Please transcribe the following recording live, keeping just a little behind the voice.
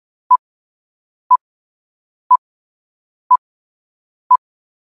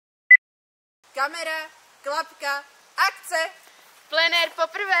Kamera, klapka, akce! Plener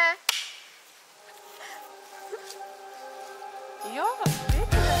poprvé. Jo,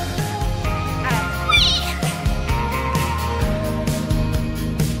 pěkně.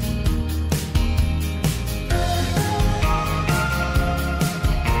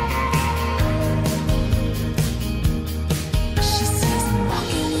 She says I'm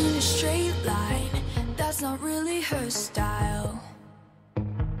walking in a straight line. That's not really her style.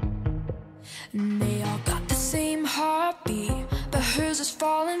 And they all got the same heartbeat, but hers is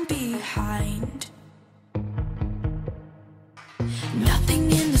falling behind.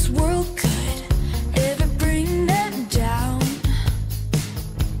 Nothing in this world could ever bring them down.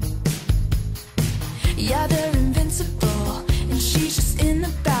 Yeah, they're invincible, and she's just in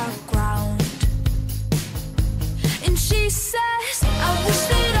the background. And she says, I wish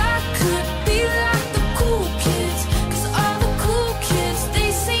that I could be like the cool kids, 'cause all the cool kids,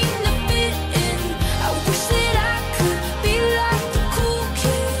 they seem to fit in. I wish that I could be like the cool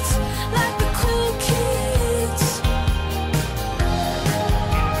kids, like the cool kids.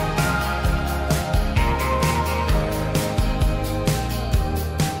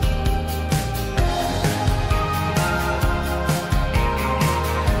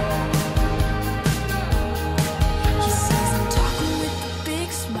 He says I'm talking with a big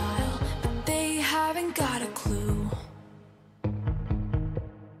smile, but they haven't got a clue.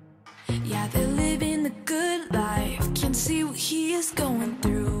 Yeah, they're living the good life, can't see what he is going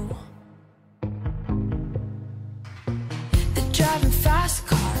through. They're driving fast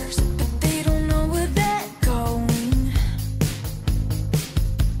cars, but they don't know where they're going.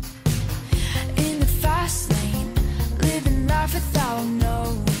 In the fast lane, living life without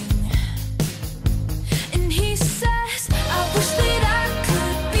knowing. And he says, I wish that I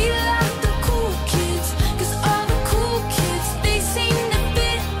could be like the cool kids, 'cause all the cool kids, they seem to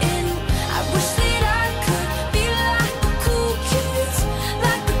fit in. I wish that I could be like the cool kids,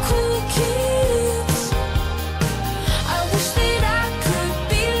 like the cool kids. I wish that I could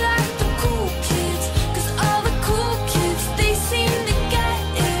be like the cool kids, 'cause all the cool kids, they seem to get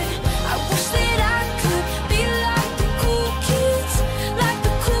it. I wish that I could be like the cool kids, like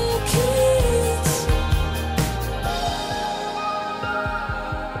the cool kids.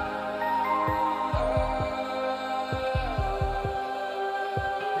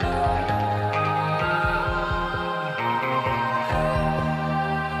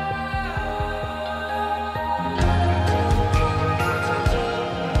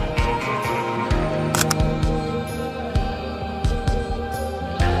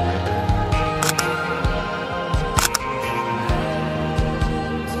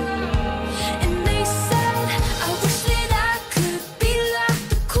 And they said, I wish that I could be like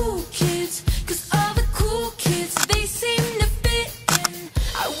the cool kids, 'cause all the cool kids, they seem to fit in.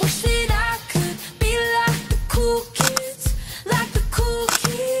 I wish that I could be like the cool kids, like the cool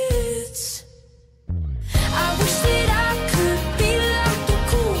kids. I wish that I could be like the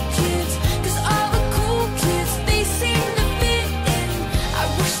cool kids, 'cause all the cool kids, they seem to fit in. I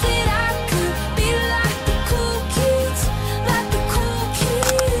wish that I could be like the cool kids, like the cool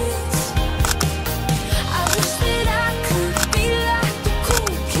kids. I wish that I could be like the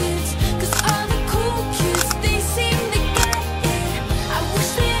cool kids, 'cause all the cool kids, they seem to get it. I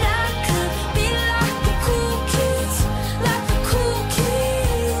wish that I could be like the cool kids, like the cool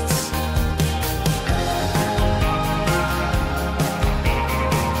kids.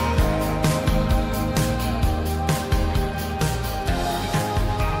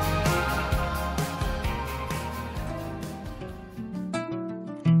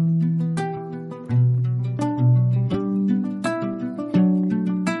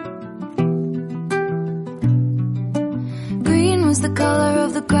 Green was the color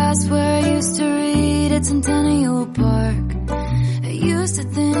of the grass where I used to read at Centennial Park. I used to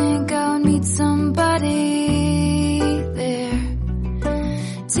think I would meet somebody there.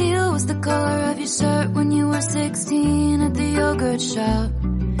 Teal was the color of your shirt when you were 16 at the yogurt shop.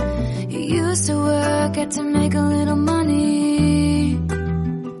 You used to work at to make a little money.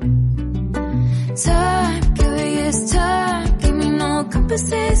 Time, curious time, give me no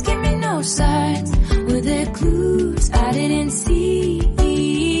compasses, give me no signs. Were there clues I didn't see?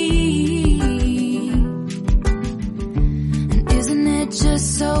 And isn't it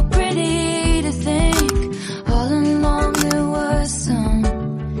just so pretty to think all along there was some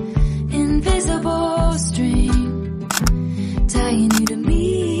invisible string tying you to me?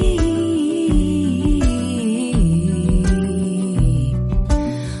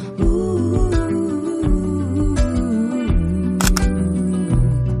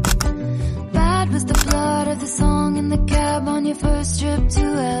 Bad was the blood of the song in the cab on your first trip to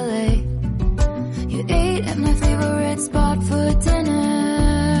LA. ate at my favorite spot for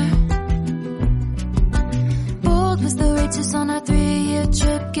dinner. Bold was the waitress on our 3-year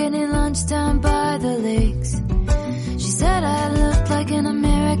trip, getting lunch down by the lakes. She said I looked like an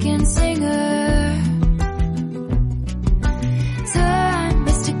American singer. Time,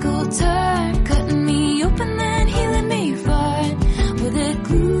 mystical turn, cutting me open then healing me fine with the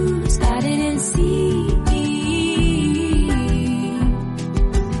clues I didn't see.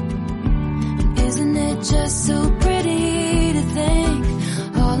 Isn't it just so pretty to think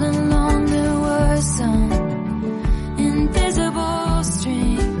all along there was some invisible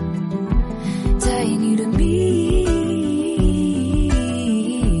string tying you to me.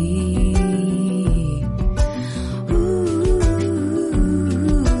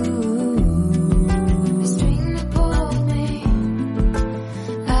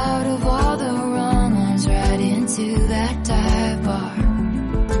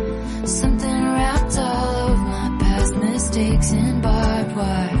 And barbed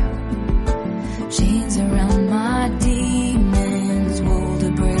wire, chains around my demons, wool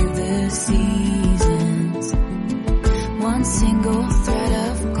to brave the seasons. One single thread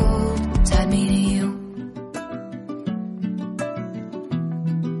of gold tied me to you.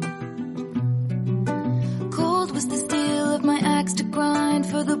 Cold was the steel of my axe to grind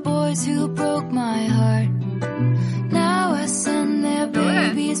for the boys who broke my heart. Now I send their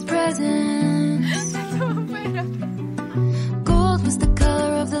babies presents. Was the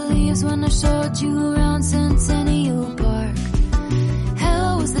color of the leaves when I showed you around Centennial Park.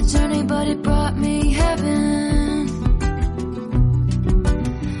 Hell was the journey, but it brought me heaven.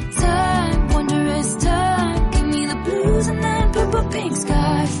 Time, wondrous time, give me the blues and then purple pink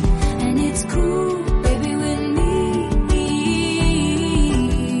skies. And it's cool.